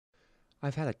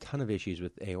I've had a ton of issues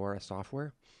with Aora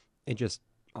software. It just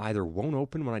either won't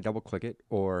open when I double click it,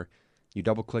 or you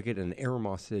double click it and an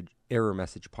error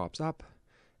message pops up.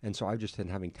 And so I've just been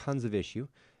having tons of issue.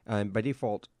 By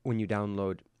default, when you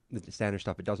download the standard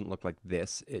stuff, it doesn't look like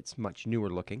this. It's much newer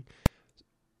looking.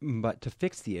 But to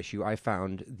fix the issue, I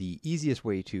found the easiest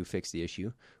way to fix the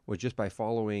issue was just by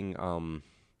following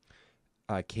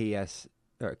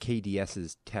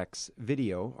KDS's tech's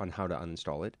video on how to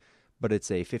uninstall it. But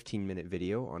it's a 15-minute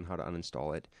video on how to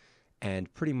uninstall it.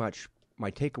 And pretty much my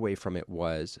takeaway from it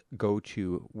was go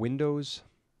to Windows,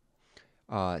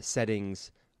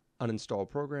 Settings, Uninstall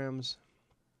Programs,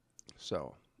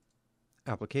 so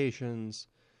Applications,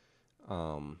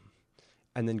 and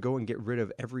then go and get rid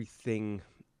of everything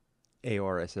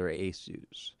ARS or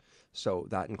Asus. So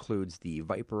that includes the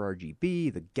Viper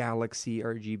RGB, the Galaxy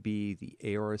RGB, the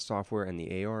Aora software, and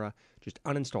the Aora. Just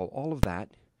uninstall all of that.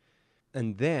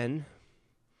 And then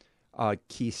a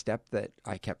key step that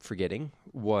I kept forgetting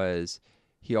was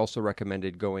he also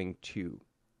recommended going to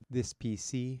this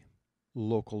PC,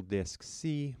 local disk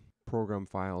C, program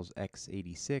files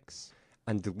x86,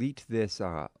 and delete this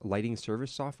lighting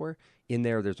service software. In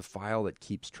there, there's a file that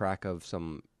keeps track of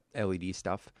some LED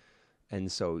stuff. And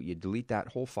so you delete that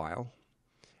whole file.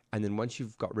 And then once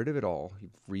you've got rid of it all,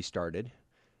 you've restarted,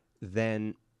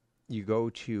 then you go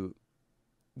to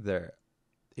the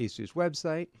Asus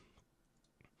website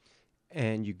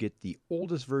and you get the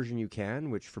oldest version you can,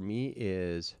 which for me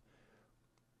is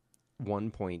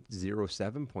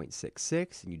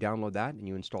 1.07.66, and you download that and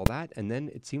you install that, and then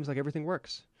it seems like everything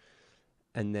works.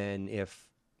 And then if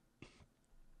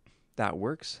that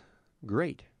works,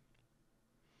 great.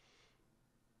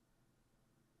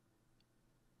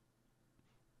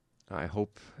 I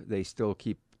hope they still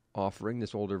keep offering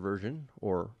this older version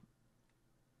or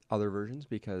other versions,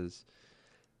 because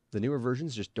the newer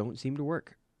versions just don't seem to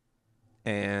work.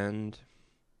 And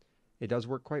it does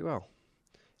work quite well.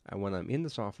 And when I'm in the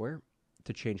software,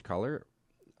 to change color,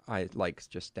 I like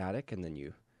just static, and then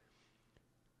you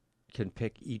can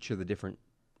pick each of the different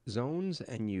zones,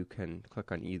 and you can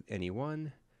click on any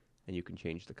one, and you can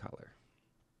change the color.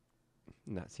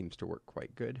 And that seems to work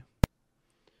quite good.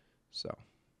 So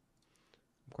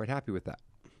I'm quite happy with that.